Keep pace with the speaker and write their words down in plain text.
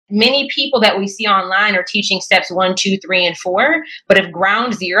many people that we see online are teaching steps 1, 2, 3, and 4. But if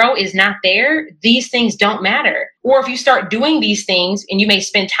ground zero is not there, these things don't matter. Or if you start doing these things and you may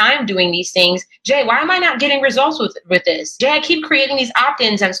spend time doing these things, Jay, why am I not getting results with this? Jay, I keep creating these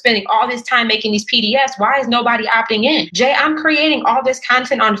opt-ins. I'm spending all this time making these PDFs. Why is nobody opting in? Jay, I'm creating all this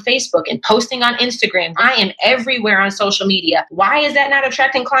content on Facebook and posting on Instagram. I am everywhere on social media. Why is that not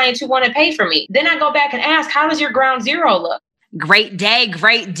attracting clients who want to pay for me? Then I go back and ask, how does your ground zero look? Great day,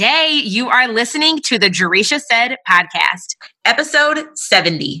 great day. You are listening to the Jerisha Said podcast, episode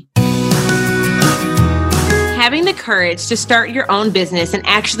 70. Having the courage to start your own business and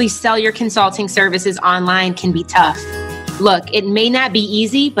actually sell your consulting services online can be tough. Look, it may not be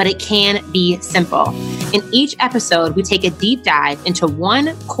easy, but it can be simple. In each episode, we take a deep dive into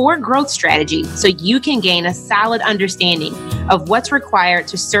one core growth strategy so you can gain a solid understanding of what's required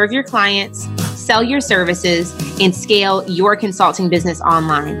to serve your clients, sell your services, and scale your consulting business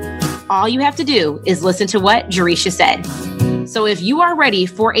online. All you have to do is listen to what Jerisha said. So if you are ready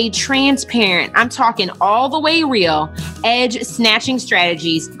for a transparent, I'm talking all the way real, edge-snatching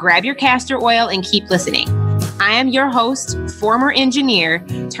strategies, grab your castor oil and keep listening. I am your host, former engineer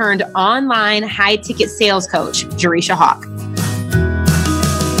turned online high-ticket sales coach, Jerisha Hawk.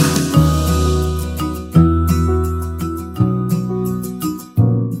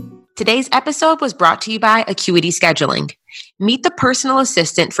 Today's episode was brought to you by Acuity Scheduling. Meet the personal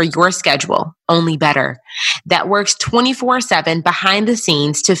assistant for your schedule, only better, that works 24/7 behind the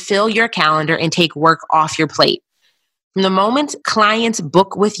scenes to fill your calendar and take work off your plate. From the moment clients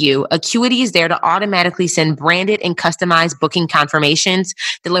book with you, Acuity is there to automatically send branded and customized booking confirmations,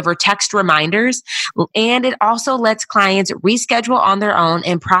 deliver text reminders, and it also lets clients reschedule on their own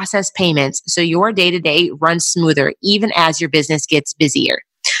and process payments so your day-to-day runs smoother even as your business gets busier.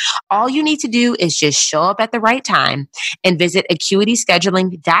 All you need to do is just show up at the right time and visit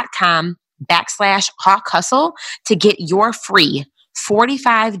acuityscheduling.com/Hawk Hustle to get your free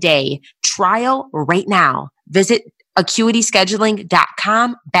 45-day trial right now. Visit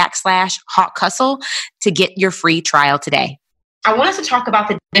acuityscheduling.com/Hawk Hustle to get your free trial today. I want us to talk about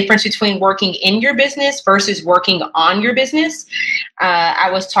the difference between working in your business versus working on your business.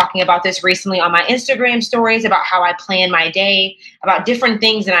 I was talking about this recently on my Instagram stories about how I plan my day, about different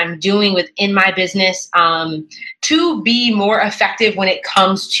things that I'm doing within my business to be more effective when it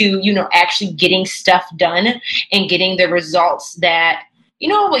comes to, actually getting stuff done and getting the results that,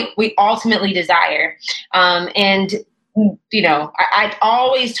 we ultimately desire. I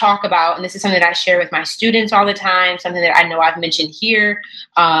always talk about, and this is something that I share with my students all the time, something that I know I've mentioned here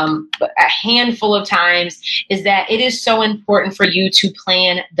but a handful of times, is that it is so important for you to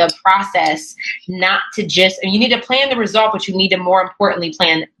plan the process, not to you need to plan the result, but you need to more importantly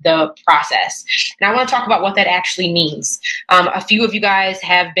plan the process. And I want to talk about what that actually means. A few of you guys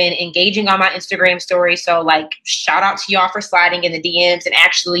have been engaging on my Instagram story. So shout out to y'all for sliding in the DMs and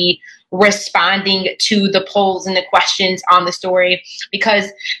actually responding to the polls and the questions on the story, because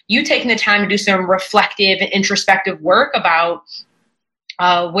you taking the time to do some reflective and introspective work about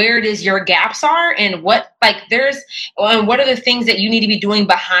where it is your gaps are and what are the things that you need to be doing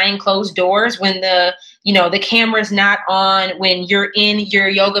behind closed doors when the camera's not on, when you're in your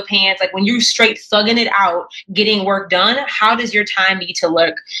yoga pants, when you're straight thugging it out, getting work done. How does your time need to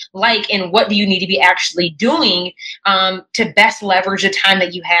look like, and what do you need to be actually doing to best leverage the time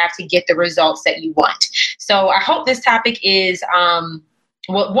that you have to get the results that you want? So I hope this topic is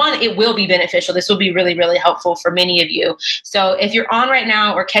it will be beneficial. This will be really, really helpful for many of you. So if you're on right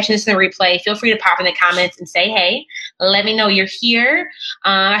now or catching this in the replay, feel free to pop in the comments and say, hey, let me know you're here.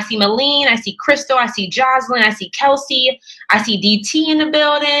 I see Malene, I see Crystal, I see Jocelyn, I see Kelsey, I see DT in the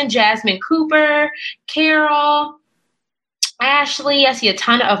building, Jasmine Cooper, Carol, Ashley. I see a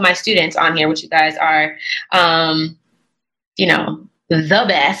ton of my students on here, which you guys are, the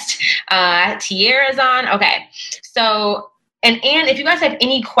best. Tierra's on. Okay. So, And if you guys have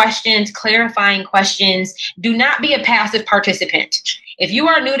any questions, clarifying questions, do not be a passive participant. If you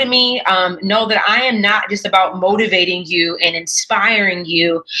are new to me, know that I am not just about motivating you and inspiring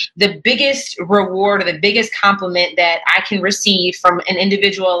you. The biggest reward or the biggest compliment that I can receive from an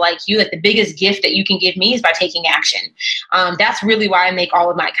individual like you, the biggest gift that you can give me, is by taking action. That's really why I make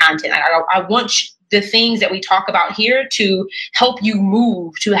all of my content. I want the things that we talk about here to help you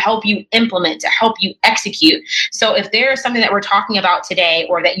move, to help you implement, to help you execute. So if there is something that we're talking about today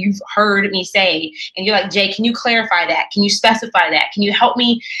or that you've heard me say, and you're like, Jay, can you clarify that? Can you specify that? Can you help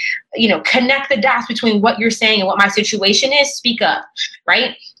me, connect the dots between what you're saying and what my situation is? Speak up,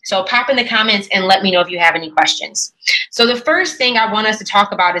 right? So pop in the comments and let me know if you have any questions. So the first thing I want us to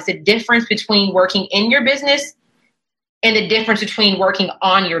talk about is the difference between working in your business and the difference between working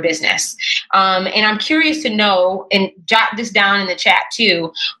on your business. And I'm curious to know, and jot this down in the chat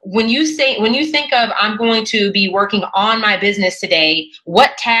too, when you think of, I'm going to be working on my business today,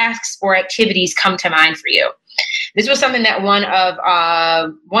 what tasks or activities come to mind for you? This was something that one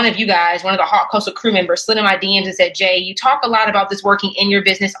of you guys, one of the Hawk Coastal crew members, slid in my DMs and said, Jay, you talk a lot about this working in your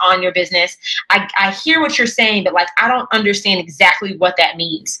business, on your business. I hear what you're saying, but like, I don't understand exactly what that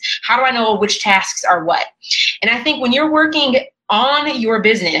means. How do I know which tasks are what? And I think when you're working on your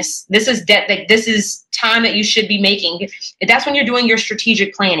business, this is time that you should be making. That's when you're doing your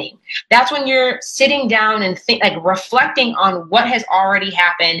strategic planning. That's when you're sitting down and reflecting on what has already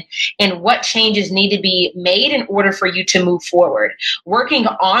happened and what changes need to be made in order for you to move forward. Working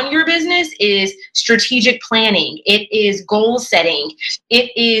on your business is strategic planning. It is goal setting.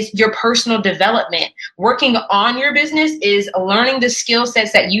 It is your personal development. Working on your business is learning the skill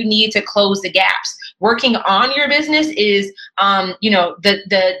sets that you need to close the gaps. Working on your business is,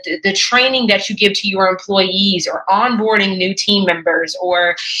 the training that you give to your employees, or onboarding new team members,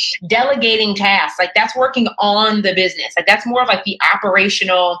 or delegating tasks. Like, that's working on the business. Like, that's more of like the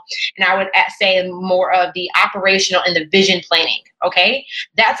operational, and I would say more of the operational and the vision planning. Okay.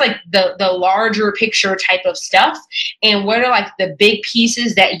 That's like the larger picture type of stuff. And what are like the big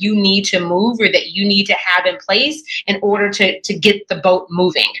pieces that you need to move, or that you need to have in place in order to get the boat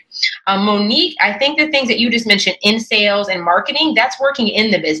moving? Monique, I think the things that you just mentioned in sales and marketing, that's working in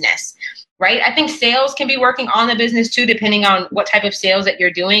the business, right? I think sales can be working on the business too, depending on what type of sales that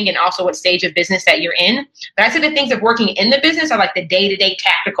you're doing and also what stage of business that you're in. But I say the things that working in the business are like the day-to-day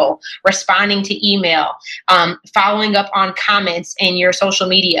tactical, responding to email, following up on comments in your social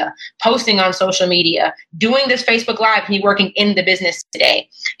media, posting on social media, doing this Facebook Live, and you working in the business today.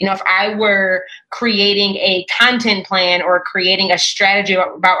 If I were creating a content plan or creating a strategy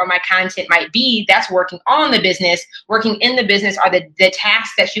about what my content might be, that's working on the business. Working in the business are the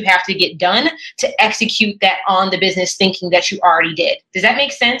tasks that you have to get done to execute that on the business thinking that you already did. Does that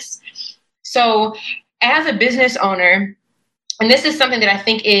make sense? So as a business owner, and this is something that I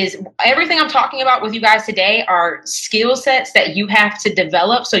think is everything I'm talking about with you guys today are skill sets that you have to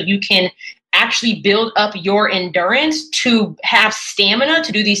develop so you can actually build up your endurance to have stamina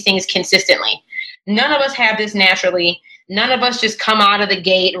to do these things consistently. None of us have this naturally. None of us just come out of the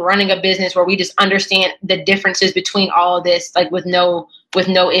gate running a business where we just understand the differences between all of this, like with no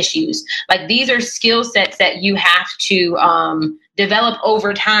issues. Like, these are skill sets that you have to develop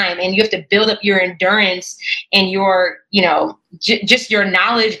over time, and you have to build up your endurance and your, just your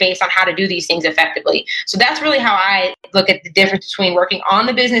knowledge base on how to do these things effectively. So that's really how I look at the difference between working on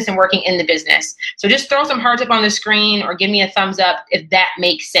the business and working in the business. So just throw some hearts up on the screen or give me a thumbs up if that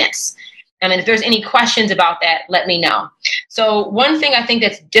makes sense. And if there's any questions about that, let me know. So one thing I think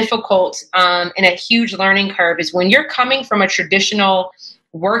that's difficult and a huge learning curve is when you're coming from a traditional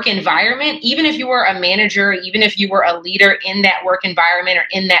work environment, even if you were a manager, even if you were a leader in that work environment or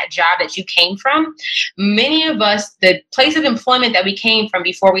in that job that you came from, many of us, the place of employment that we came from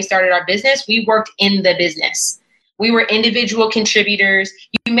before we started our business, we worked in the business. We were individual contributors.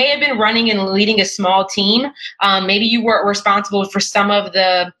 You may have been running and leading a small team. Maybe you were responsible for some of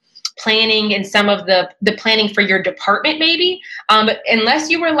the planning and some of the planning for your department, maybe. But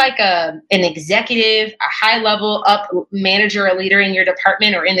unless you were like an executive, a high level up manager, a leader in your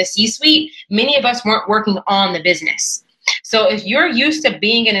department or in the C-suite, many of us weren't working on the business. So if you're used to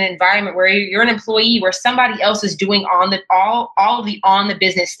being in an environment where you're an employee, where somebody else is doing all of the on the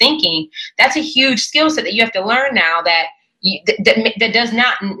business thinking, that's a huge skill set that you have to learn now that does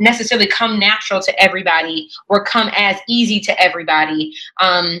not necessarily come natural to everybody or come as easy to everybody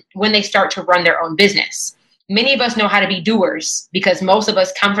when they start to run their own business. Many of us know how to be doers because most of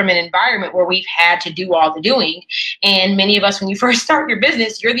us come from an environment where we've had to do all the doing. And many of us, when you first start your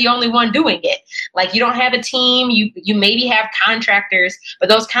business, you're the only one doing it. Like, you don't have a team. You maybe have contractors, but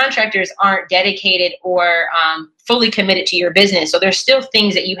those contractors aren't dedicated or fully committed to your business. So there's still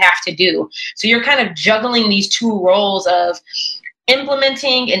things that you have to do. So you're kind of juggling these two roles of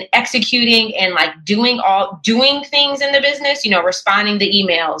implementing and executing and like doing things in the business, responding to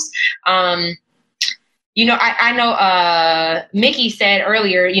emails. I know Mickey said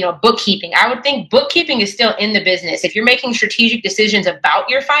earlier, bookkeeping. I would think bookkeeping is still in the business. If you're making strategic decisions about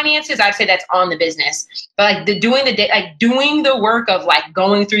your finances, I'd say that's on the business. But doing the work of like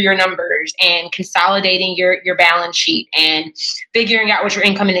going through your numbers and consolidating your balance sheet and figuring out what your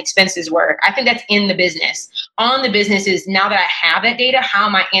income and expenses were, I think that's in the business. On the business is, now that I have that data, how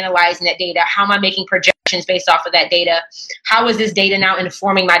am I analyzing that data? How am I making projections based off of that data? How is this data now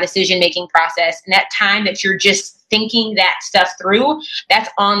informing my decision-making process? And that time that you're just thinking that stuff through, that's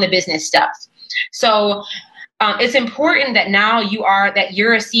on the business stuff. So it's important that now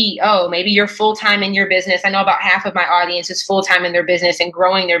you're a CEO. Maybe you're full-time in your business. I know about half of my audience is full-time in their business and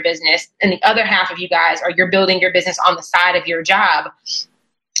growing their business. And the other half of you guys you're building your business on the side of your job.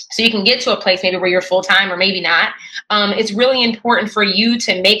 So you can get to a place maybe where you're full-time or maybe not. It's really important for you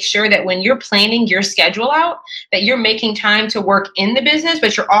to make sure that when you're planning your schedule out, that you're making time to work in the business,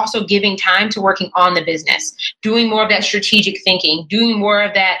 but you're also giving time to working on the business, doing more of that strategic thinking, doing more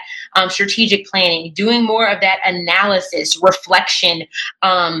of that strategic planning, doing more of that analysis, reflection,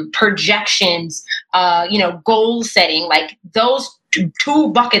 projections, goal setting. Like those two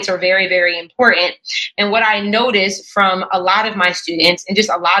buckets are very, very important. And what I notice from a lot of my students and just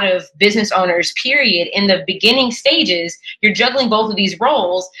a lot of business owners, period, in the beginning stages, you're juggling both of these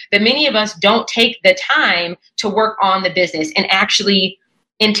roles, that many of us don't take the time to work on the business and actually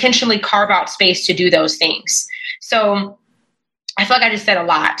intentionally carve out space to do those things. So I feel like I just said a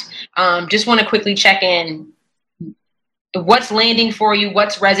lot. Just want to quickly check in. What's landing for you?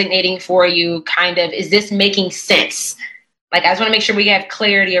 What's resonating for you? Kind of, is this making sense? Like, I just want to make sure we have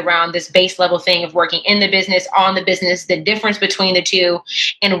clarity around this base level thing of working in the business, on the business, the difference between the two,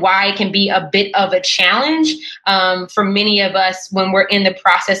 and why it can be a bit of a challenge for many of us when we're in the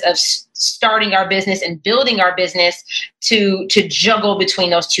process of starting our business and building our business to juggle between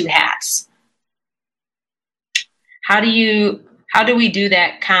those two hats. How do we do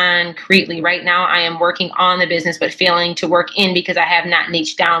that concretely? Right now, I am working on the business, but failing to work in because I have not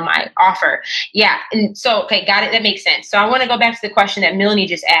niched down my offer. Yeah. And so, okay, got it. That makes sense. So I want to go back to the question that Melanie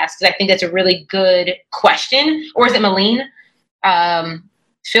just asked, because I think that's a really good question. Or is it Malene?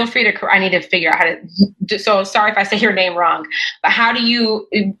 Feel free to, I need to figure out how to, so sorry if I say your name wrong, but how do you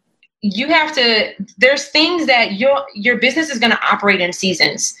have to, there's things that your business is going to operate in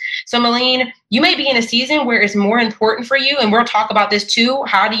seasons. So Malene, you may be in a season where it's more important for you, and we'll talk about this too.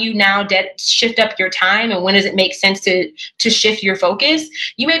 How do you now shift up your time, and when does it make sense to shift your focus?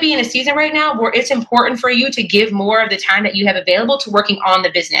 You may be in a season right now where it's important for you to give more of the time that you have available to working on the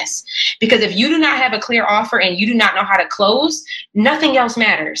business. Because if you do not have a clear offer and you do not know how to close, nothing else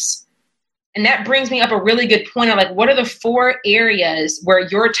matters. And that brings me up a really good point of like, what are the 4 areas where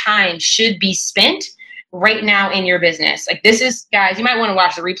your time should be spent right now in your business? Like, this is, guys, you might want to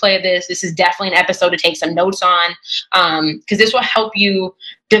watch the replay of this. This is definitely an episode to take some notes on, because this will help you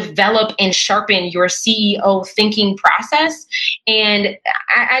develop and sharpen your CEO thinking process. And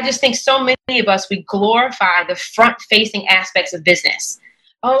I just think so many of us, we glorify the front-facing aspects of business.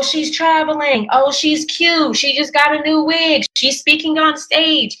 Oh, she's traveling. Oh, she's cute. She just got a new wig. She's speaking on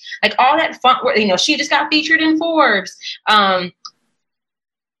stage. Like all that fun, she just got featured in Forbes. All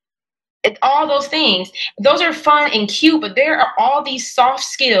those things, those are fun and cute, but there are all these soft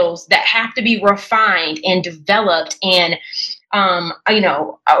skills that have to be refined and developed and,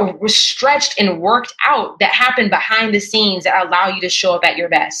 stretched and worked out that happen behind the scenes that allow you to show up at your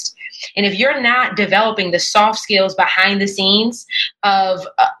best. And if you're not developing the soft skills behind the scenes of,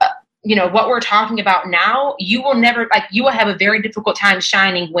 what we're talking about now, you will have a very difficult time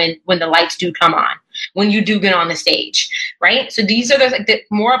shining when the lights do come on, when you do get on the stage, right? So these are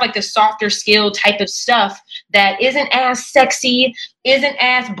more of the softer skill type of stuff that isn't as sexy, isn't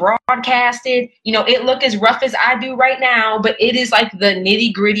as broadcasted. It look as rough as I do right now, but it is like the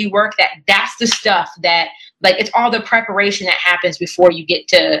nitty gritty work that's the stuff that, like, it's all the preparation that happens before you get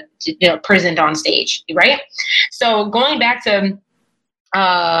to present on stage, right? So going back to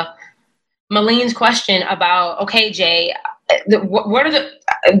Malene's question about, okay, Jay, what are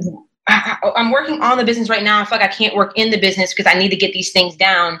I'm working on the business right now. I feel like I can't work in the business because I need to get these things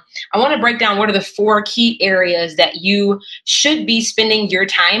down. I want to break down what are the 4 key areas that you should be spending your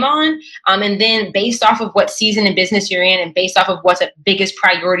time on. And then based off of what season and business you're in and based off of what's the biggest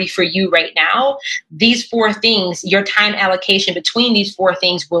priority for you right now, these 4 things, your time allocation between these 4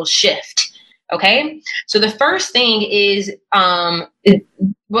 things will shift. Okay. So the first thing is, I'm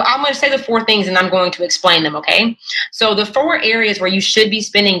going to say the 4 things and I'm going to explain them. Okay. So the 4 areas where you should be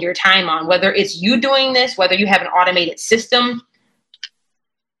spending your time on, whether it's you doing this, whether you have an automated system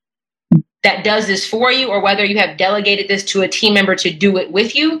that does this for you, or whether you have delegated this to a team member to do it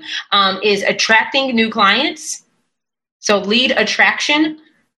with you, is attracting new clients. So lead attraction.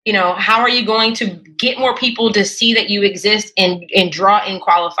 How are you going to get more people to see that you exist and draw in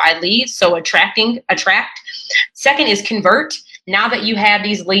qualified leads? So attract. Second is convert. Now that you have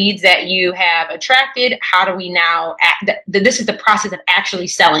these leads that you have attracted, how do we now this is the process of actually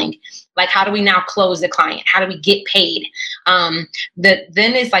selling. Like, how do we now close the client? How do we get paid? Then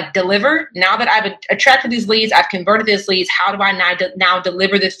it's like deliver. Now that I've attracted these leads, I've converted these leads. How do I now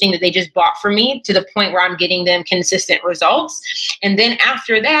deliver the thing that they just bought from me to the point where I'm getting them consistent results? And then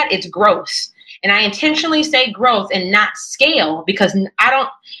after that, it's growth. And I intentionally say growth and not scale because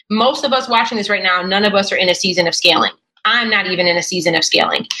most of us watching this right now, none of us are in a season of scaling. I'm not even in a season of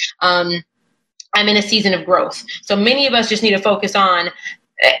scaling. I'm in a season of growth. So many of us just need to focus on,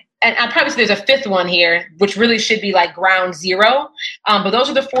 and I probably say there's a fifth one here, which really should be like ground zero. But those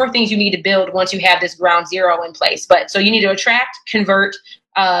are the 4 things you need to build once you have this ground zero in place. But so you need to attract, convert,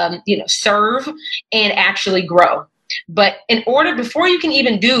 serve, and actually grow. But in order, before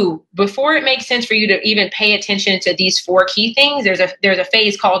it makes sense for you to even pay attention to these 4 key things, there's a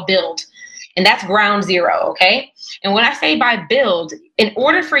phase called build. And that's ground zero, okay? And when I say by build, in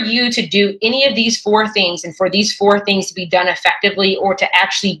order for you to do any of these 4 things and for these 4 things to be done effectively or to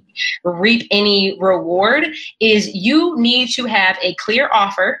actually reap any reward, is you need to have a clear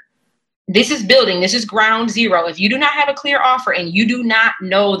offer. This is building. This is ground zero. If you do not have a clear offer and you do not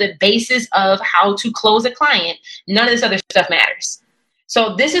know the basis of how to close a client, none of this other stuff matters.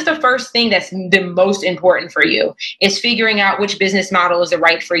 So this is the first thing that's the most important for you, is figuring out which business model is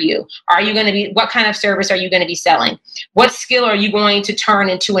right for you. What kind of service are you going to be selling? What skill are you going to turn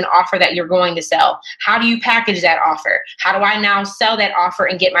into an offer that you're going to sell? How do you package that offer? How do I now sell that offer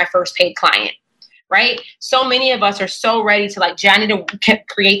and get my first paid client? Right? So many of us are so ready to Jay, I need to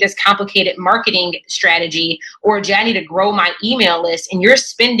create this complicated marketing strategy, or Jay, I need to grow my email list. And you're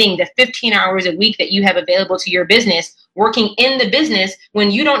spending the 15 hours a week that you have available to your business working in the business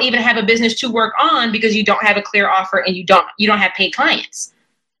when you don't even have a business to work on because you don't have a clear offer and you don't have paid clients.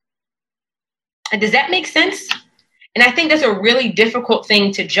 And does that make sense? And I think that's a really difficult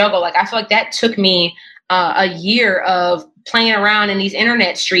thing to juggle. I feel like that took me a year of playing around in these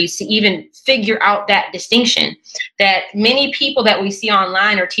internet streets to even figure out that distinction, that many people that we see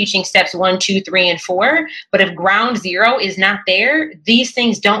online are teaching steps 1, 2, 3, and 4. But if ground zero is not there, these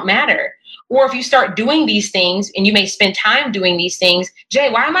things don't matter. Or if you start doing these things and you may spend time doing these things, Jay,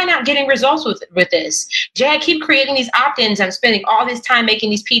 why am I not getting results with this? Jay, I keep creating these opt-ins. I'm spending all this time making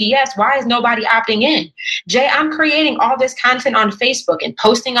these PDFs. Why is nobody opting in? Jay, I'm creating all this content on Facebook and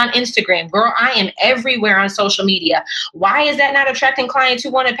posting on Instagram. Girl, I am everywhere on social media. Why is that not attracting clients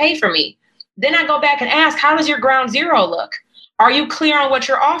who want to pay for me? Then I go back and ask, how does your ground zero look? Are you clear on what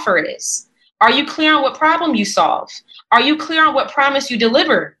your offer is? Are you clear on what problem you solve? Are you clear on what promise you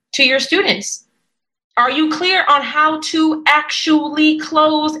deliver to your students? Are you clear on how to actually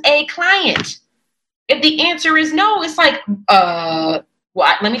close a client? If the answer is no, it's let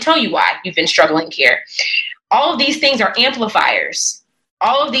me tell you why you've been struggling here. All of these things are amplifiers.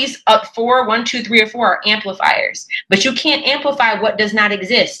 All of these 4, 1, 2, 3, or 4 are amplifiers, but you can't amplify what does not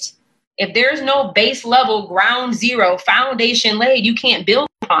exist. If there's no base level, ground zero, foundation laid, you can't build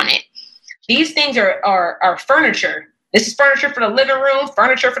upon it. These things are furniture. This is furniture for the living room,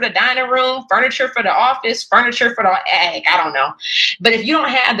 furniture for the dining room, furniture for the office, furniture for I don't know. But if you don't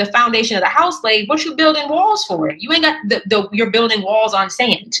have the foundation of the house laid, what you building walls for? You ain't got you're building walls on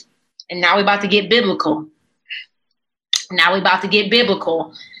sand. And now we're about to get biblical.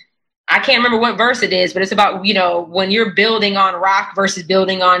 I can't remember what verse it is, but it's about, when you're building on rock versus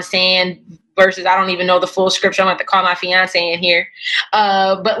building on sand versus, I don't even know the full scripture. I'm going to have to call my fiance in here.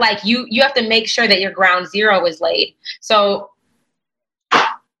 But you have to make sure that your ground zero is laid. So,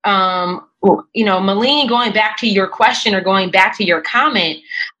 Malene, going back to your question or going back to your comment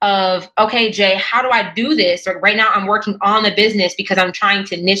of, okay, Jay, how do I do this? Right now I'm working on the business because I'm trying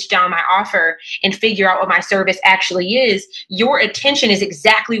to niche down my offer and figure out what my service actually is. Your attention is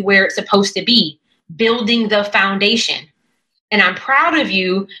exactly where it's supposed to be, building the foundation. And I'm proud of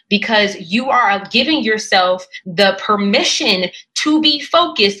you because you are giving yourself the permission to be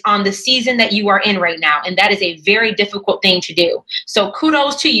focused on the season that you are in right now. And that is a very difficult thing to do. So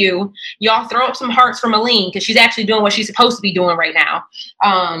kudos to you. Y'all throw up some hearts for Malene because she's actually doing what she's supposed to be doing right now.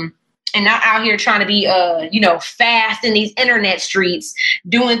 And not out here trying to be, fast in these internet streets,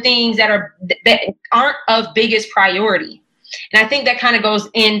 doing things that aren't of biggest priority. And I think that kind of goes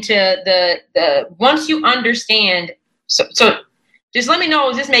into the once you understand. So just let me know,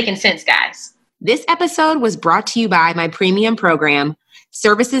 is this making sense, guys? This episode was brought to you by my premium program,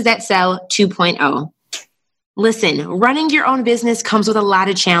 Services That Sell 2.0. Listen, running your own business comes with a lot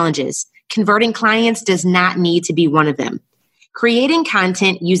of challenges. Converting clients does not need to be one of them. Creating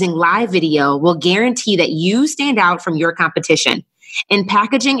content using live video will guarantee that you stand out from your competition. And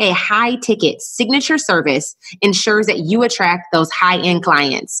packaging a high-ticket signature service ensures that you attract those high-end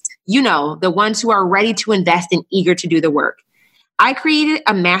clients. The ones who are ready to invest and eager to do the work. I created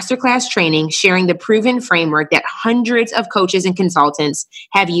a masterclass training sharing the proven framework that hundreds of coaches and consultants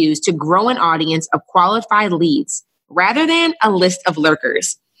have used to grow an audience of qualified leads rather than a list of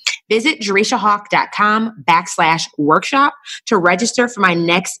lurkers. Visit JerishaHawk.com/workshop to register for my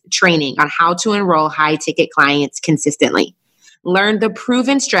next training on how to enroll high-ticket clients consistently. Learn the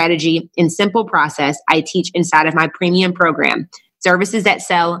proven strategy and simple process I teach inside of my premium program, Services That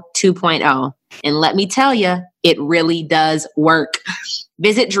Sell 2.0. And let me tell you, it really does work.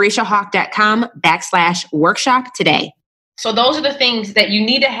 Visit JerishaHawk.com/workshop today. So those are the things that you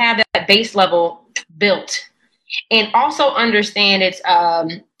need to have that base level built. And also understand it's,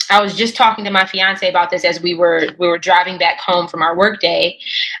 I was just talking to my fiance about this as we were driving back home from our work day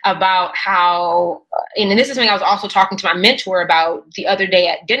about how, and this is something I was also talking to my mentor about the other day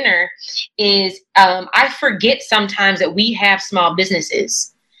at dinner, is I forget sometimes that we have small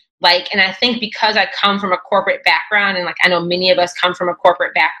businesses. And I think because I come from a corporate background, and I know many of us come from a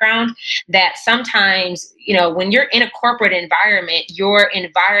corporate background, that sometimes, when you're in a corporate environment, your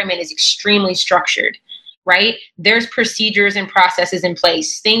environment is extremely structured. Right? There's procedures and processes in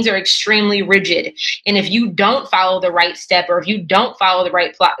place. Things are extremely rigid. And if you don't follow the right step, or if you don't follow the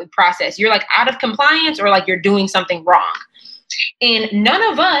right process, you're out of compliance, or you're doing something wrong. And none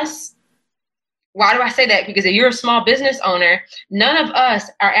of us, why do I say that? Because if you're a small business owner, none of us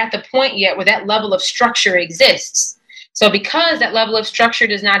are at the point yet where that level of structure exists. So because that level of structure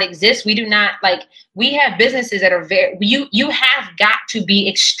does not exist, we do not we have businesses that are you have got to be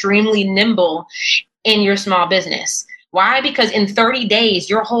extremely nimble in your small business. Why? Because in 30 days,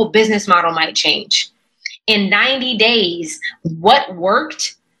 your whole business model might change. In 90 days, what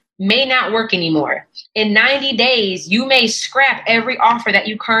worked may not work anymore. In 90 days, you may scrap every offer that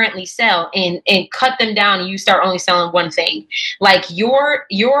you currently sell and cut them down, and you start only selling one thing. Your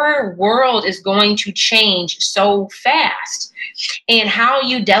world is going to change so fast. And how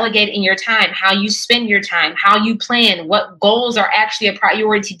you delegate in your time, how you spend your time, how you plan, what goals are actually a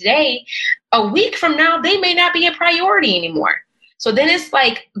priority today, a week from now, they may not be a priority anymore. So then it's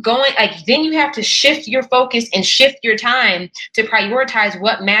then you have to shift your focus and shift your time to prioritize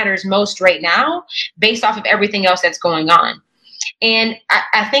what matters most right now based off of everything else that's going on. And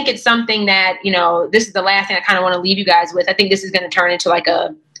I think it's something that, this is the last thing I kind of want to leave you guys with. I think this is going to turn into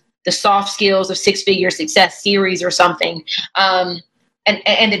the soft skills of 6-figure success series or something. And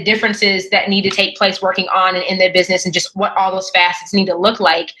the differences that need to take place working on and in their business, and just what all those facets need to look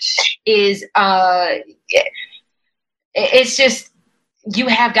like is, it's just, you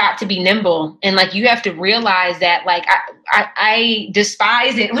have got to be nimble. And you have to realize that I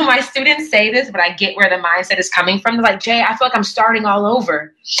despise it when my students say this, but I get where the mindset is coming from. They're like, Jay, I feel like I'm starting all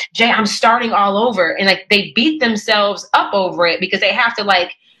over. Jay, I'm starting all over. And they beat themselves up over it because they have to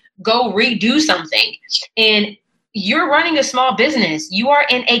go redo something. And you're running a small business. You are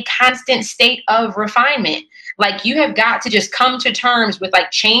in a constant state of refinement. You have got to just come to terms with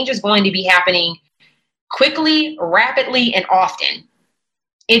change is going to be happening quickly, rapidly, and often.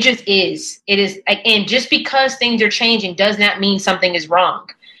 It just is. It is. And just because things are changing does not mean something is wrong.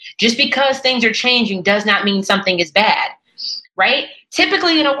 Just because things are changing does not mean something is bad. Right?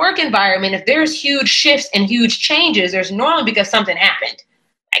 Typically in a work environment, if there's huge shifts and huge changes, there's normally because something happened.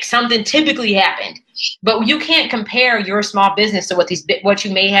 Something typically happened. But you can't compare your small business to what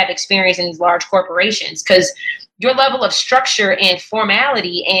you may have experienced in these large corporations, because your level of structure and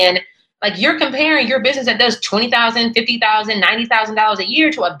formality, and you're comparing your business that does $20,000, $50,000, $90,000 a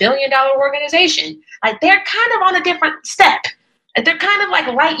year to $1 billion organization. They're kind of on a different step. They're kind of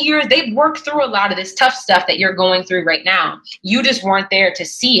light years. They've worked through a lot of this tough stuff that you're going through right now. You just weren't there to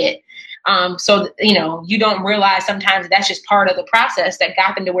see it. So you don't realize sometimes that's just part of the process that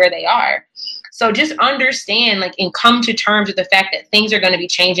got them to where they are. So just understand, and come to terms with the fact that things are going to be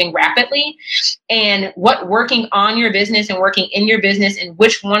changing rapidly, and what working on your business and working in your business, and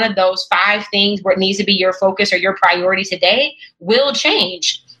which one of those 5 things where it needs to be your focus or your priority today will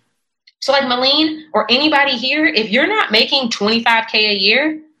change. So Malene or anybody here, if you're not making $25K a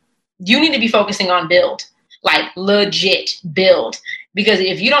year, you need to be focusing on build, legit build. Because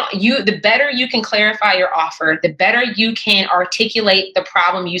if the better you can clarify your offer, the better you can articulate the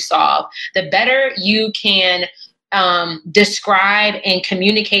problem you solve, the better you can describe and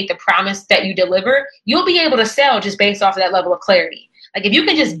communicate the promise that you deliver, you'll be able to sell just based off of that level of clarity. If you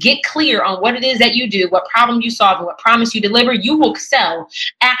can just get clear on what it is that you do, what problem you solve, and what promise you deliver, you will sell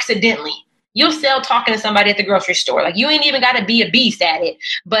accidentally. You'll sell talking to somebody at the grocery store. You ain't even got to be a beast at it,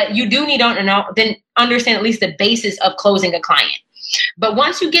 but you do need to then understand at least the basis of closing a client. But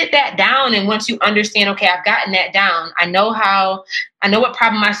once you get that down, and once you understand, okay, I've gotten that down, I know what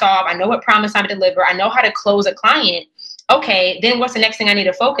problem I solve, I know what promise I deliver, I know how to close a client. Okay, then what's the next thing I need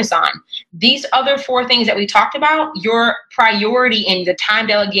to focus on? These other 4 things that we talked about, your priority and the time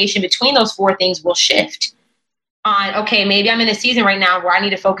delegation between those 4 things will shift. on, okay, maybe I'm in a season right now where I need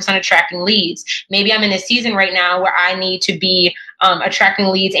to focus on attracting leads. Maybe I'm in a season right now where I need to be attracting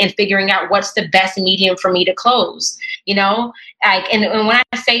leads and figuring out what's the best medium for me to close, you know? Like, and when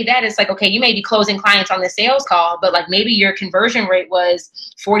I say that, it's like, okay, you may be closing clients on the sales call, but like maybe your conversion rate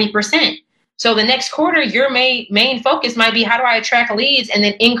was 40%. So the next quarter, your main focus might be, how do I attract leads and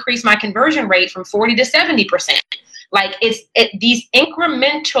then increase my conversion rate from 40 to 70%? Like these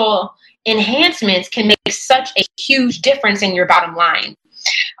incremental enhancements can make such a huge difference in your bottom line.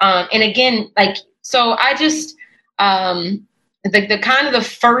 And again, like, so I just, the kind of the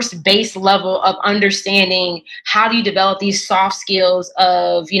first base level of understanding how do you develop these soft skills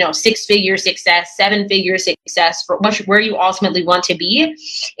of, 6-figure success, 7-figure success for where you ultimately want to be,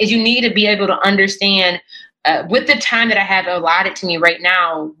 is you need to be able to understand with the time that I have allotted to me right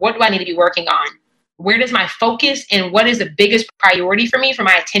now, what do I need to be working on? Where does my focus and what is the biggest priority for me for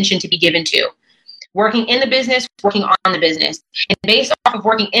my attention to be given to? Working in the business, working on the business. And based off of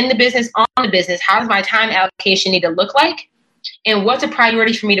working in the business, on the business, how does my time allocation need to look like? And what's a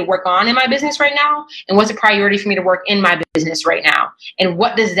priority for me to work on in my business right now? And what's a priority for me to work in my business right now? And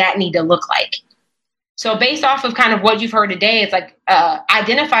what does that need to look like? So based off of kind of what you've heard today, it's like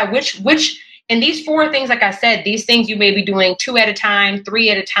identify which and these 4 things, like I said, these things you may be doing 2 at a time, 3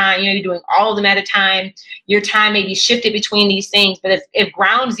 at a time. You may be doing all of them at a time. Your time may be shifted between these things. But if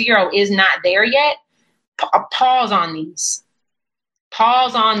ground zero is not there yet, pause on these.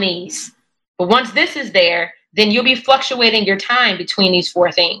 Pause on these. But once this is there, then you'll be fluctuating your time between these 4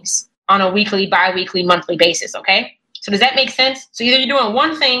 things on a weekly, bi-weekly, monthly basis, okay? So does that make sense? So either you're doing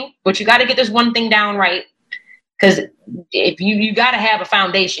one thing, but you got to get this one thing down right. Because if you got to have a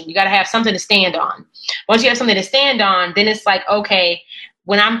foundation, you got to have something to stand on. Once you have something to stand on, then it's like, okay,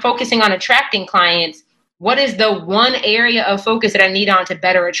 when I'm focusing on attracting clients, what is the one area of focus that I need on to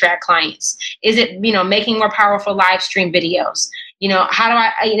better attract clients? Is it, making more powerful live stream videos? How do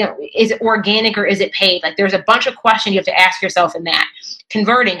I, is it organic or is it paid? Like there's a bunch of questions you have to ask yourself in that.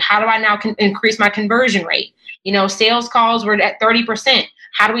 Converting, how do I now increase my conversion rate? Sales calls were at 30%.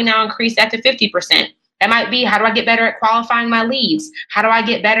 How do we now increase that to 50%? That might be, how do I get better at qualifying my leads? How do I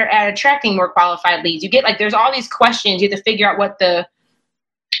get better at attracting more qualified leads? You get like, there's all these questions. You have to figure out what the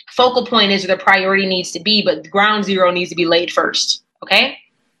focal point is or the priority needs to be, but ground zero needs to be laid first. Okay.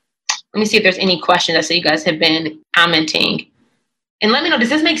 Let me see if there's any questions. I see you guys have been commenting. And let me know, does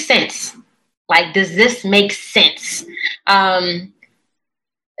this make sense? Like, does this make sense? I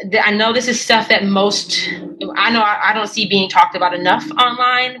know this is stuff that I don't see being talked about enough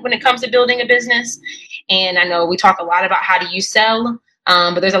online when it comes to building a business. And I know we talk a lot about how do you sell,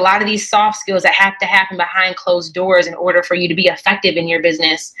 but there's a lot of these soft skills that have to happen behind closed doors in order for you to be effective in your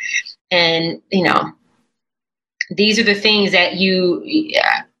business. And, these are the things that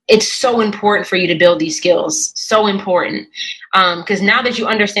it's so important for you to build these skills. So important. Because now that you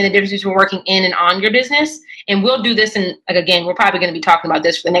understand the difference between working in and on your business, and we'll do this, and again, we're probably going to be talking about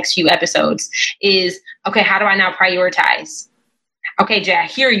this for the next few episodes, is, okay, how do I now prioritize? Okay, Jay, I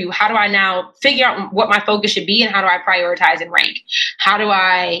hear you. How do I now figure out what my focus should be and how do I prioritize and rank? How do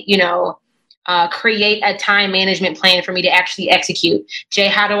I, create a time management plan for me to actually execute? Jay,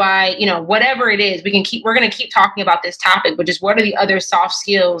 how do I, whatever it is, we're going to keep talking about this topic, but just what are the other soft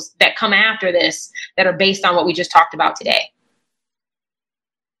skills that come after this that are based on what we just talked about today?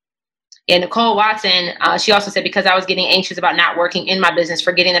 And Nicole Watson, she also said, because I was getting anxious about not working in my business,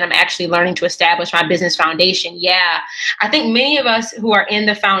 forgetting that I'm actually learning to establish my business foundation. Yeah, I think many of us who are in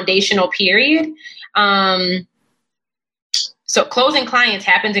the foundational period, so closing clients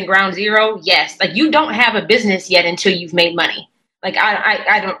happens in ground zero. Yes. Like you don't have a business yet until you've made money. Like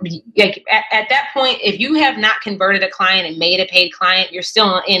I don't like at that point, if you have not converted a client and made a paid client, you're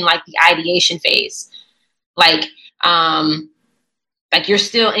still in like the ideation phase. Like you're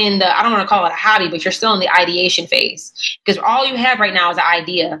still in the, I don't want to call it a hobby, but you're still in the ideation phase because all you have right now is an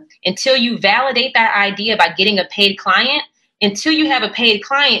idea. Until you validate that idea by getting a paid client, until you have a paid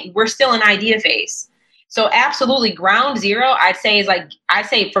client, we're still in idea phase. So absolutely ground zero, I'd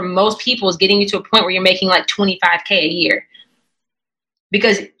say for most people is getting you to a point where you're making like $25K a year.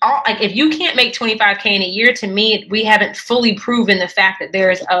 Because if you can't make $25K in a year, to me, we haven't fully proven the fact that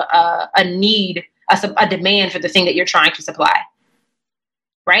there's a need, a demand for the thing that you're trying to supply.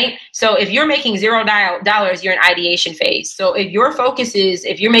 Right? So if you're making $0, you're in ideation phase. So if your focus is,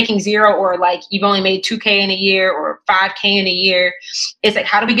 if you're making zero or like you've only made $2K in a year or $5K in a year, it's like,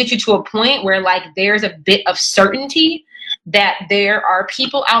 how do we get you to a point where like there's a bit of certainty that there are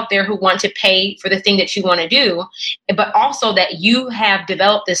people out there who want to pay for the thing that you want to do, but also that you have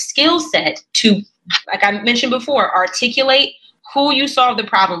developed the skill set to, like I mentioned before, articulate who you solve the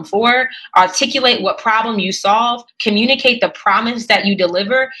problem for, articulate what problem you solve, communicate the promise that you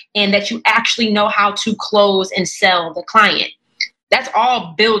deliver, and that you actually know how to close and sell the client. That's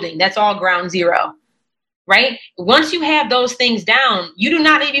all building. That's all ground zero, right? Once you have those things down, you do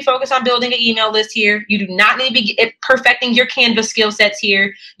not need to be focused on building an email list here. You do not need to be perfecting your Canvas skill sets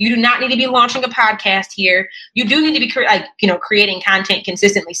here. You do not need to be launching a podcast here. You do need to be creating content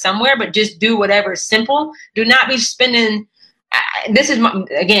consistently somewhere, but just do whatever is simple. Do not be spending. This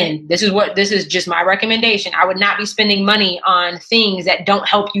is just my recommendation. I would not be spending money on things that don't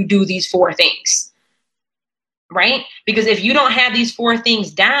help you do these 4 things, right? Because if you don't have these 4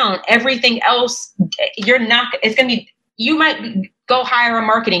 things down, everything else, you might go hire a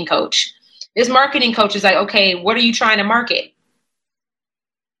marketing coach. This marketing coach is like, okay, what are you trying to market?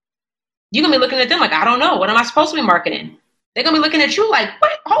 You're going to be looking at them like, I don't know. What am I supposed to be marketing? They're going to be looking at you like,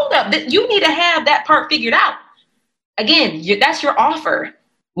 what? Hold up. You need to have that part figured out. Again, that's your offer.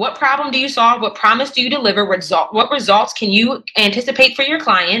 What problem do you solve? What promise do you deliver? What results can you anticipate for your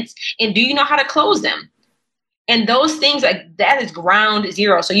clients? And do you know how to close them? And those things, like that is ground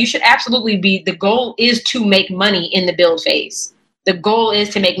zero. So you should absolutely the goal is to make money in the build phase. The goal is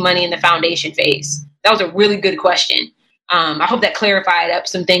to make money in the foundation phase. That was a really good question. I hope that clarified up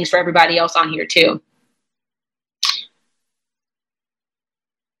some things for everybody else on here too.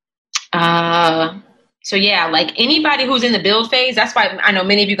 So yeah, like anybody who's in the build phase, that's why I know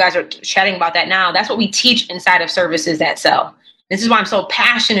many of you guys are chatting about that now. That's what we teach inside of Services That Sell. This is why I'm so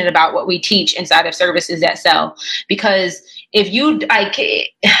passionate about what we teach inside of Services That Sell, because if you like,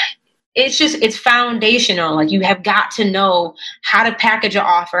 it's foundational. Like you have got to know how to package an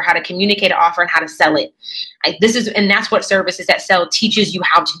offer, how to communicate an offer, and how to sell it. And that's what Services That Sell teaches you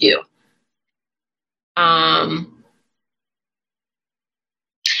how to do.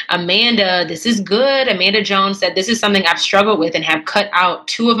 Amanda, this is good. Amanda Jones said, this is something I've struggled with and have cut out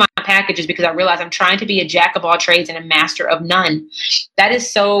 2 of my packages because I realize I'm trying to be a jack of all trades and a master of none. That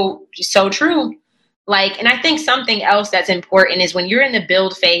is so true. And I think something else that's important is when you're in the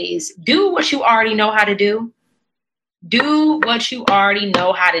build phase, do what you already know how to do. Do what you already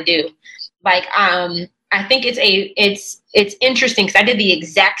know how to do. I think it's interesting because I did the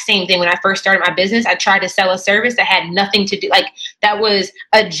exact same thing when I first started my business. I tried to sell a service that had nothing to do, that was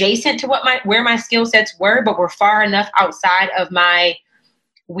adjacent to where my skill sets were, but were far enough outside of my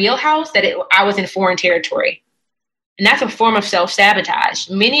wheelhouse that I was in foreign territory. And that's a form of self-sabotage.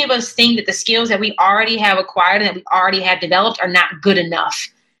 Many of us think that the skills that we already have acquired and that we already have developed are not good enough.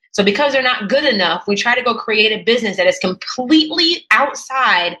 So because they're not good enough, we try to go create a business that is completely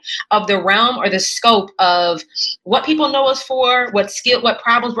outside of the realm or the scope of what people know us for, what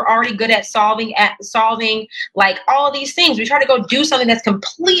problems we're already good at solving, like all these things. We try to go do something that's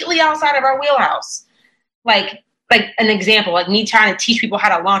completely outside of our wheelhouse. Like an example, like me trying to teach people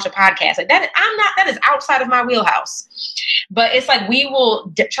how to launch a podcast. That is outside of my wheelhouse. But it's like we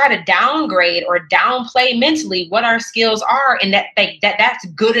will try to downgrade or downplay mentally what our skills are, and that's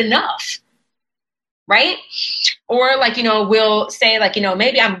good enough, right? Or we'll say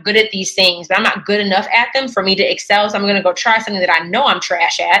maybe I'm good at these things, but I'm not good enough at them for me to excel. So I'm going to go try something that I know I'm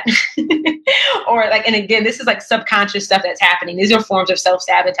trash at. And again, this is like subconscious stuff that's happening. These are forms of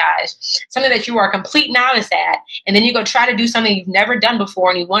self-sabotage, something that you are a complete novice at. And then you go try to do something you've never done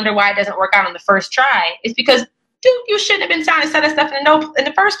before and you wonder why it doesn't work out on the first try. It's because, dude, you shouldn't have been trying to set that stuff in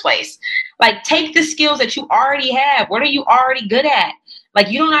the first place. Take the skills that you already have. What are you already good at?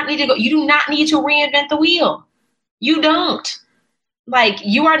 You do not need to reinvent the wheel. You don't.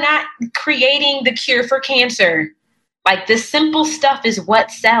 You are not creating the cure for cancer. The simple stuff is what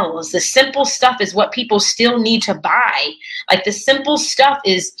sells. The simple stuff is what people still need to buy. The simple stuff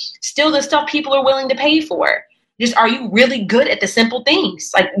is still the stuff people are willing to pay for. Just, are you really good at the simple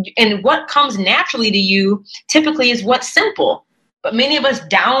things? And what comes naturally to you typically is what's simple. But many of us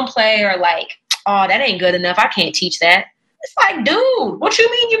downplay or oh, that ain't good enough. I can't teach that. It's dude, what you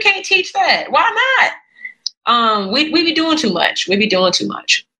mean you can't teach that? Why not? We be doing too much.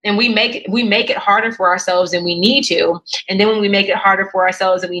 And we make it harder for ourselves than we need to. And then when we make it harder for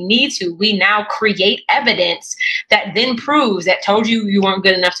ourselves than we need to, we now create evidence that then proves that told you you weren't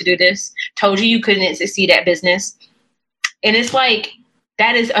good enough to do this, told you you couldn't succeed at business. And it's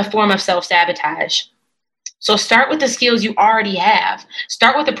that is a form of self-sabotage. So start with the skills you already have.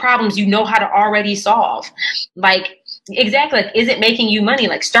 Start with the problems you know how to already solve. Exactly. Is it making you money?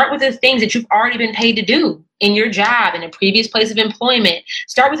 Start with the things that you've already been paid to do in your job, in a previous place of employment.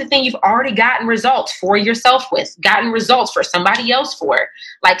 Start with the thing you've already gotten results for yourself with, gotten results for somebody else for.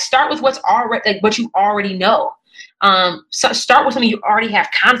 Start with what's already, what you already know. So start with something you already have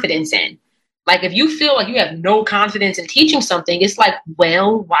confidence in. Like, if you feel like you have no confidence in teaching something, it's like,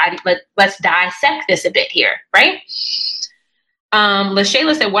 well, let's dissect this a bit here, right?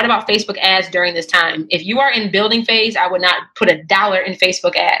 LaShayla said, what about Facebook ads during this time? If you are in building phase, I would not put $1 in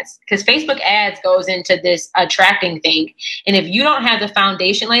Facebook ads, because Facebook ads goes into this attracting thing. And if you don't have the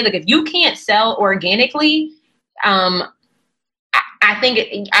foundation laid, like if you can't sell organically, I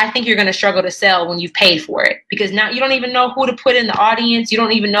think you're going to struggle to sell when you've paid for it, because now you don't even know who to put in the audience. You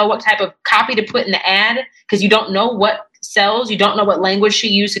don't even know what type of copy to put in the ad, because you don't know what sells. You don't know what language to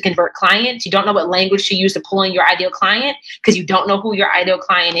use to convert clients. You don't know what language to use to pull in your ideal client, because you don't know who your ideal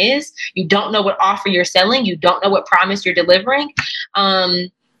client is. You don't know what offer you're selling. You don't know what promise you're delivering.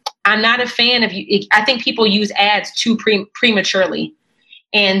 I'm not a fan of you. I think people use ads too prematurely.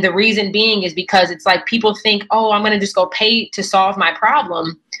 And the reason being is because it's like people think, oh, I'm going to just go pay to solve my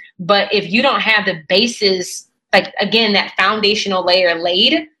problem. But if you don't have the basis, like, again, that foundational layer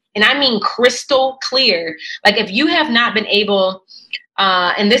laid, and I mean crystal clear, like if you have not been able,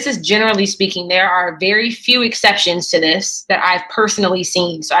 and this is generally speaking, there are very few exceptions to this that I've personally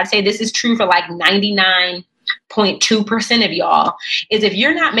seen. So I'd say this is true for like 99.2% of y'all, is if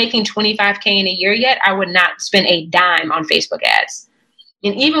you're not making $25K in a year yet, I would not spend a dime on Facebook ads.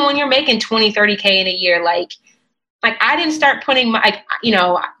 And even when you're making 20, 30K in a year, like I didn't start putting my,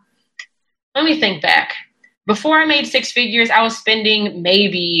 let me think back. Before I made six figures, I was spending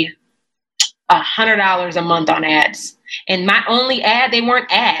maybe $100 a month on ads. And my only ad, they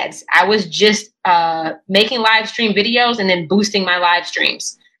weren't ads. I was just making live stream videos and then boosting my live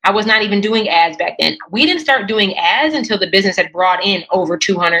streams. I was not even doing ads back then. We didn't start doing ads until the business had brought in over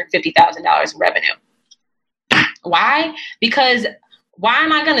 $250,000 in revenue. Why? Because why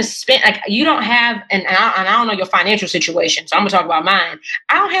am I going to spend, like, you don't have, and I don't know your financial situation, so I'm going to talk about mine.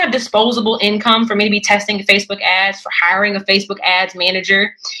 I don't have disposable income for me to be testing Facebook ads, for hiring a Facebook ads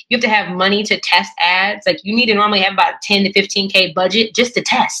manager. You have to have money to test ads. Like, you need to normally have about 10 to 15K budget just to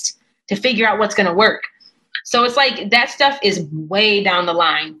test, to figure out what's going to work. So it's like that stuff is way down the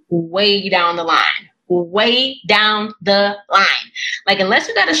line, way down the line, way down the line. Like, unless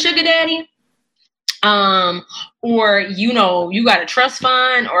you got a sugar daddy, or you got a trust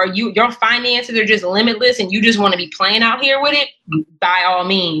fund, or your finances are just limitless and you just want to be playing out here with it, by all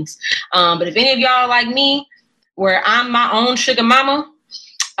means. But if any of y'all like me, where I'm my own sugar mama,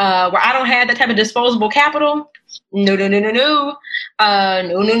 where I don't have that type of disposable capital, no.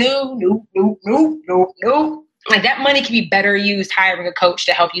 Like, that money can be better used hiring a coach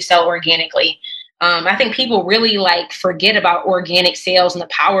to help you sell organically. I think people really forget about organic sales and the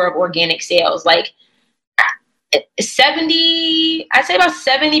power of organic sales. Like, I'd say about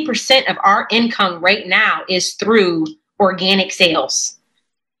 70% of our income right now is through organic sales.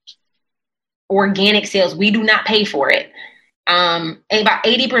 Organic sales. We do not pay for it. About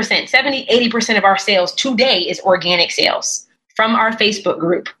 80% of our sales today is organic sales from our Facebook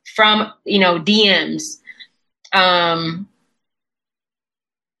group, from, DMs. I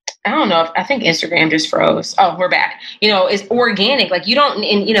don't know. I think Instagram just froze. Oh, we're back. It's organic. Like, you don't,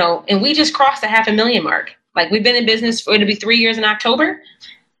 and we just crossed the 500,000 mark. Like, we've been in business it'll be 3 years in October.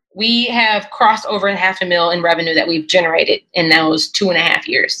 We have crossed over 500,000 in revenue that we've generated in those 2.5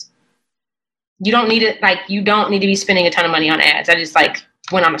 years. You don't need it. You don't need to be spending a ton of money on ads. I just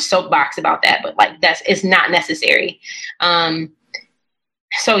went on a soapbox about that, but it's not necessary.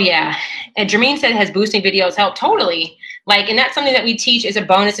 So yeah. And Jermaine said, has boosting videos helped? Totally. And that's something that we teach as a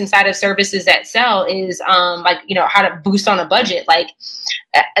bonus inside of services that sell is, how to boost on a budget.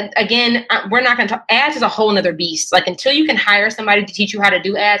 Again, we're not going to talk, ads is a whole nother beast. Until you can hire somebody to teach you how to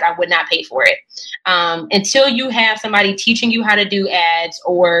do ads, I would not pay for it. Until you have somebody teaching you how to do ads,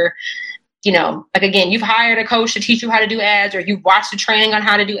 or, again, you've hired a coach to teach you how to do ads, or you've watched a training on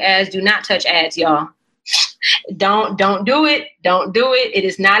how to do ads, do not touch ads, y'all. Don't do it. Don't do it. It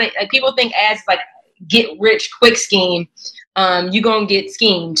is not, people think ads is get rich quick scheme. You gonna get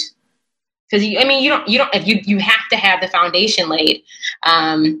schemed, because you don't if you have to have the foundation laid.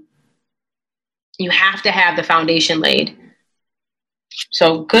 You have to have the foundation laid.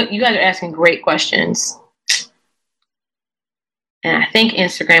 So good, you guys are asking great questions, and I think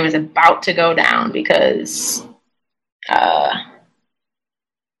Instagram is about to go down because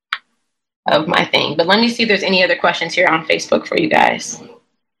of my thing. But let me see if there's any other questions here on Facebook for you guys.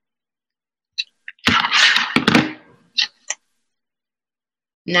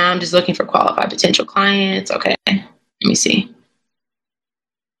 Now I'm just looking for qualified potential clients. Okay, let me see.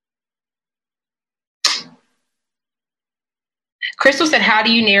 Crystal said, how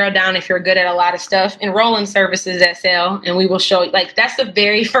do you narrow down if you're good at a lot of stuff? Enroll in services that sell, and we will show you. Like, that's the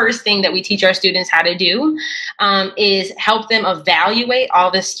very first thing that we teach our students how to do, is help them evaluate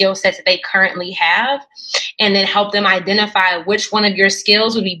all the skill sets that they currently have, and then help them identify which one of your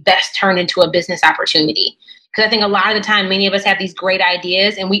skills would be best turned into a business opportunity. Because I think a lot of the time, many of us have these great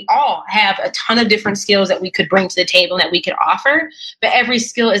ideas, and we all have a ton of different skills that we could bring to the table and that we could offer. But every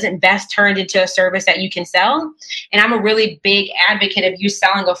skill isn't best turned into a service that you can sell. And I'm a really big advocate of you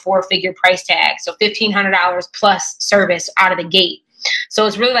selling a 4-figure price tag. So $1,500 plus service out of the gate. So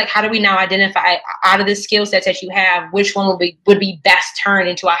it's really like, how do we now identify out of the skill sets that you have, which one would be best turned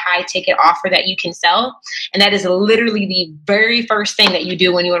into a high ticket offer that you can sell? And that is literally the very first thing that you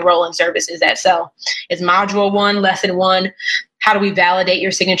do when you enroll in services that sell. It's module 1, lesson 1. How do we validate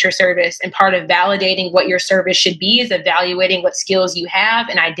your signature service? And part of validating what your service should be is evaluating what skills you have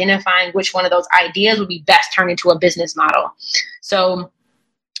and identifying which one of those ideas would be best turned into a business model. So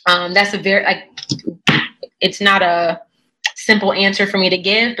that's a very, it's not a simple answer for me to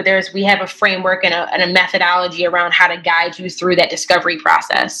give, but we have a framework and a methodology around how to guide you through that discovery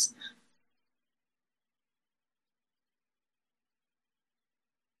process.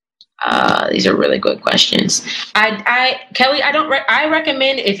 These are really good questions. Kelly, I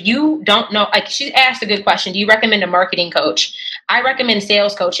recommend, if you don't know, like, she asked a good question. Do you recommend a marketing coach? I recommend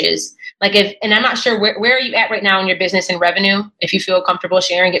sales coaches. And I'm not sure where are you at right now in your business and revenue, if you feel comfortable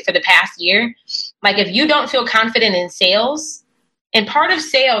sharing it for the past year. Like, if you don't feel confident in sales, and part of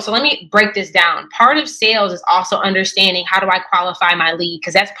sales, so let me break this down. Part of sales is also understanding, how do I qualify my lead?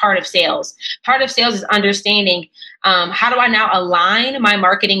 Because that's part of sales. Part of sales is understanding, how do I now align my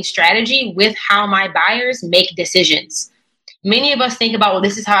marketing strategy with how my buyers make decisions? Many of us think about, well,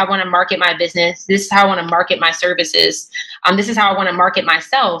 this is how I want to market my business. This is how I want to market my services. This is how I want to market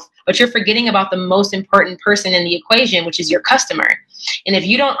myself. But you're forgetting about the most important person in the equation, which is your customer. And if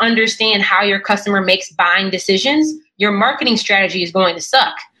you don't understand how your customer makes buying decisions, your marketing strategy is going to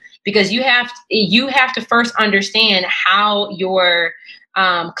suck, because you have to first understand how your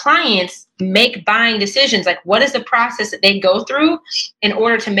clients make buying decisions. Like, what is the process that they go through in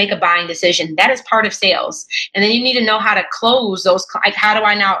order to make a buying decision? That is part of sales. And then you need to know how to close those. Like, how do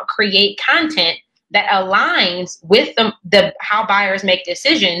I now create content that aligns with the how buyers make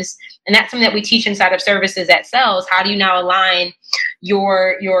decisions? And that's something that we teach inside of services that sells. How do you now align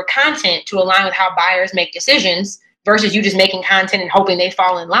your content to align with how buyers make decisions, versus you just making content and hoping they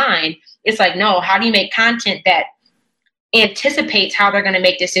fall in line? It's like, no, how do you make content that anticipates how they're going to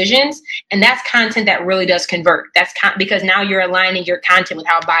make decisions? And that's content that really does convert. Because now you're aligning your content with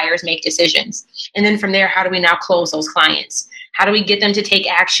how buyers make decisions. And then from there, how do we now close those clients? How do we get them to take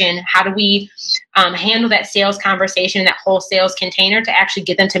action? How do we handle that sales conversation, that whole sales container, to actually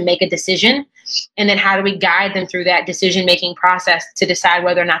get them to make a decision? And then how do we guide them through that decision-making process to decide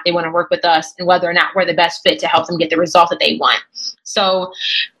whether or not they want to work with us, and whether or not we're the best fit to help them get the result that they want? So,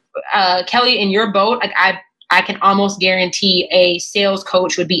 Kelly, in your boat, I can almost guarantee a sales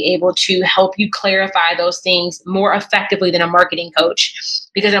coach would be able to help you clarify those things more effectively than a marketing coach.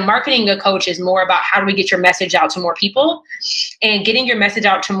 Because a marketing coach is more about, how do we get your message out to more people? And getting your message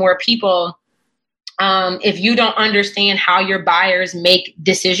out to more people, if you don't understand how your buyers make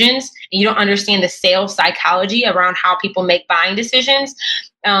decisions, and you don't understand the sales psychology around how people make buying decisions,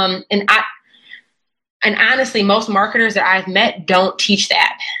 and honestly, most marketers that I've met don't teach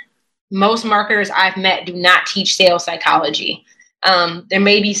that. Most marketers I've met do not teach sales psychology. There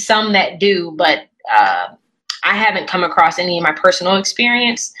may be some that do, but I haven't come across any in my personal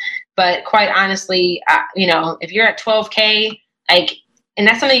experience. But quite honestly, if you're at 12K, and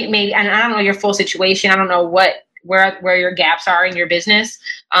that's something maybe, and I don't know your full situation. I don't know where your gaps are in your business.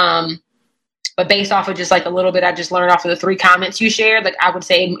 But based off of just like a little bit I just learned off of the 3 comments you shared, like, I would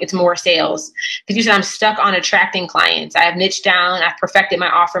say it's more sales. Because you said, I'm stuck on attracting clients. I have niched down. I've perfected my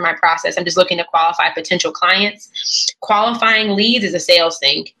offer, my process. I'm just looking to qualify potential clients. Qualifying leads is a sales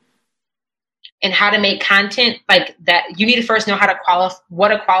thing. And how to make content like that, you need to first know how to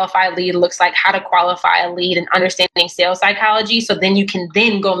what a qualified lead looks like, how to qualify a lead, and understanding sales psychology. So then you can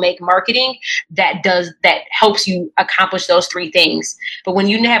then go make marketing that helps you accomplish those 3 things. But when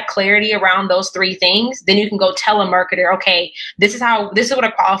you have clarity around those 3 things, then you can go tell a marketer, okay, this is what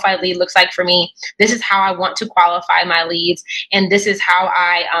a qualified lead looks like for me. This is how I want to qualify my leads. And this is how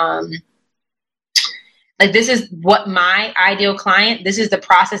this is what my ideal client, this is the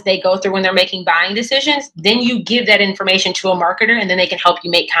process they go through when they're making buying decisions. Then you give that information to a marketer, and then they can help you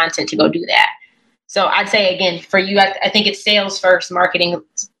make content to go do that. So I'd say, again, for you, I think it's sales first, marketing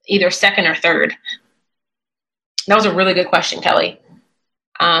either second or third. That was a really good question, Kelly.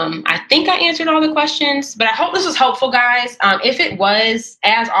 I think I answered all the questions, but I hope this was helpful, guys. If it was,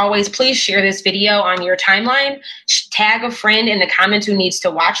 as always, please share this video on your timeline. Tag a friend in the comments who needs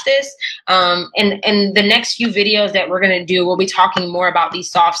to watch this. And the next few videos that we're going to do, we'll be talking more about these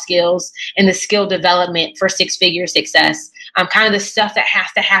soft skills and the skill development for six-figure success. Kind of the stuff that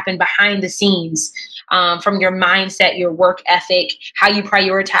has to happen behind the scenes. From your mindset, your work ethic, how you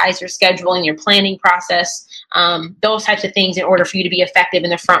prioritize your schedule and your planning process, those types of things in order for you to be effective in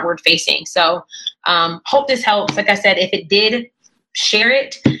the frontward facing. So hope this helps. Like I said, if it did, share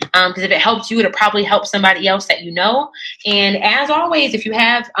it, because if it helps you, it'll probably help somebody else that you know. And as always, if you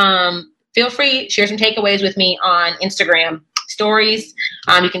have, feel free, share some takeaways with me on Instagram stories.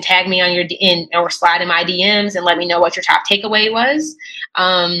 You can tag me on or slide in my DMs and let me know what your top takeaway was.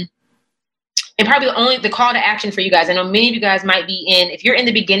 And probably the call to action for you guys. I know many of you guys might be if you're in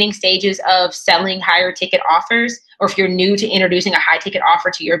the beginning stages of selling higher ticket offers, or if you're new to introducing a high ticket offer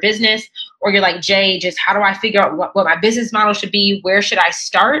to your business, or you're like, Jay, just how do I figure out what my business model should be? Where should I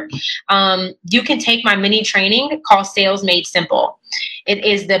start? You can take my mini training called Sales Made Simple. It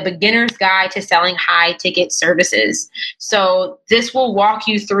is the beginner's guide to selling high ticket services. So this will walk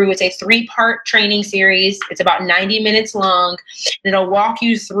you through, it's a 3-part training series. It's about 90 minutes long. It'll walk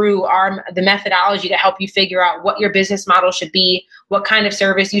you through the methodology to help you figure out what your business model should be, what kind of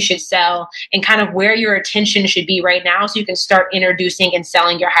service you should sell, and kind of where your attention should be right now so you can start introducing and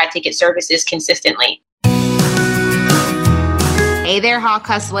selling your high ticket services consistently. Hey there, Hawk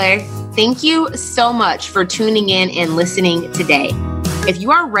Hustler. Thank you so much for tuning in and listening today. If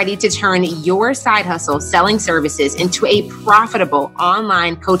you are ready to turn your side hustle selling services into a profitable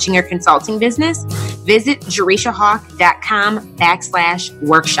online coaching or consulting business, visit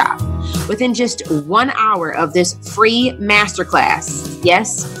JerishaHawk.com/workshop. Within just 1 hour of this free masterclass,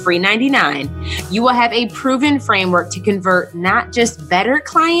 yes, free 99, you will have a proven framework to convert not just better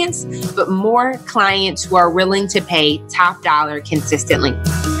clients, but more clients who are willing to pay top dollar consistently.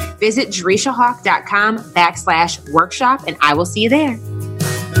 Visit JerishaHawk.com/workshop, and I will see you there.